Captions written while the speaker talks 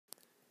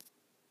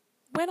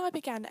When I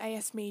began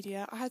AS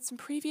Media, I had some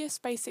previous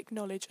basic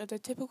knowledge of the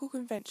typical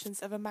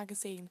conventions of a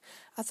magazine,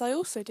 as I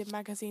also did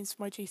magazines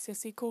for my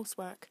GCSE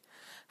coursework.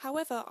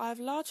 However, I have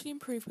largely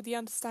improved with the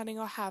understanding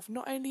I have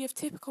not only of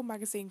typical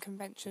magazine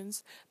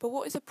conventions, but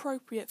what is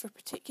appropriate for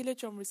particular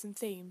genres and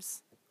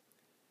themes.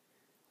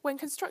 When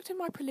constructing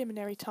my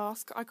preliminary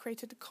task, I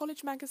created a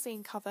college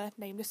magazine cover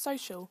named The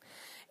Social.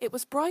 It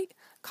was bright,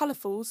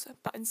 colourful,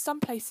 but in some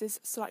places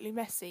slightly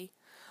messy.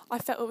 I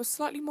felt it was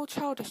slightly more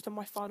childish than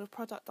my final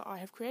product that I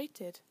have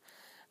created.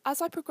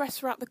 As I progress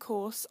throughout the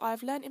course, I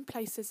have learnt in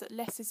places that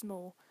less is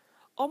more.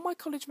 On my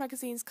college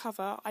magazine's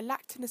cover, I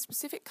lacked in a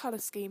specific colour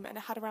scheme and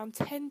it had around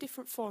 10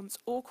 different fonts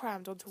all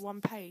crammed onto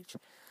one page.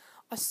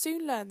 I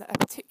soon learned that a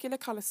particular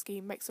colour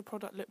scheme makes a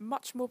product look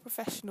much more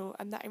professional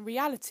and that in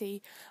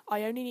reality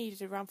I only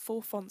needed around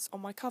 4 fonts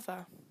on my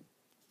cover.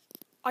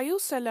 I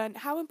also learned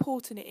how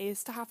important it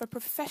is to have a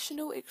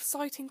professional,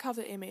 exciting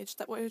cover image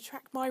that will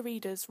attract my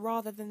readers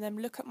rather than them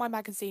look at my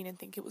magazine and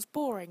think it was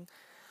boring.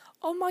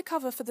 On my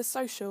cover for The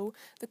Social,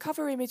 the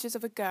cover image is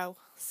of a girl,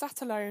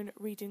 sat alone,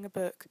 reading a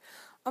book.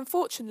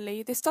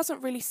 Unfortunately, this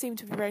doesn't really seem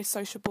to be very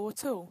sociable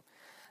at all.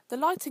 The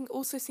lighting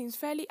also seems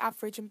fairly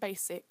average and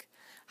basic.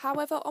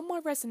 However, on my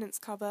resonance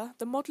cover,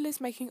 the model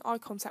is making eye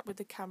contact with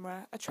the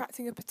camera,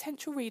 attracting a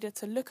potential reader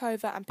to look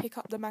over and pick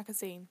up the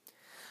magazine.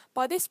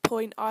 By this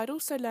point, I had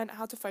also learnt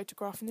how to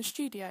photograph in the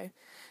studio.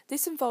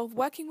 This involved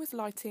working with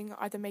lighting,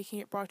 either making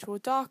it brighter or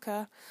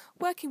darker,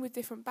 working with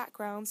different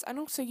backgrounds, and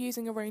also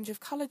using a range of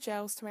colour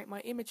gels to make my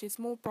images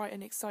more bright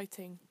and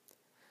exciting.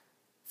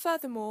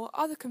 Furthermore,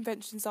 other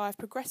conventions I have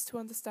progressed to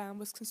understand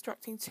was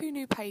constructing 2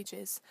 new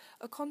pages,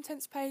 a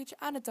contents page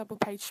and a double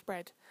page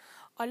spread.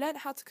 I learnt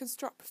how to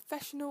construct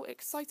professional,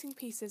 exciting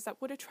pieces that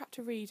would attract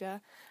a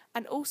reader,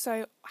 and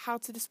also how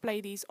to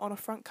display these on a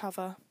front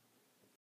cover.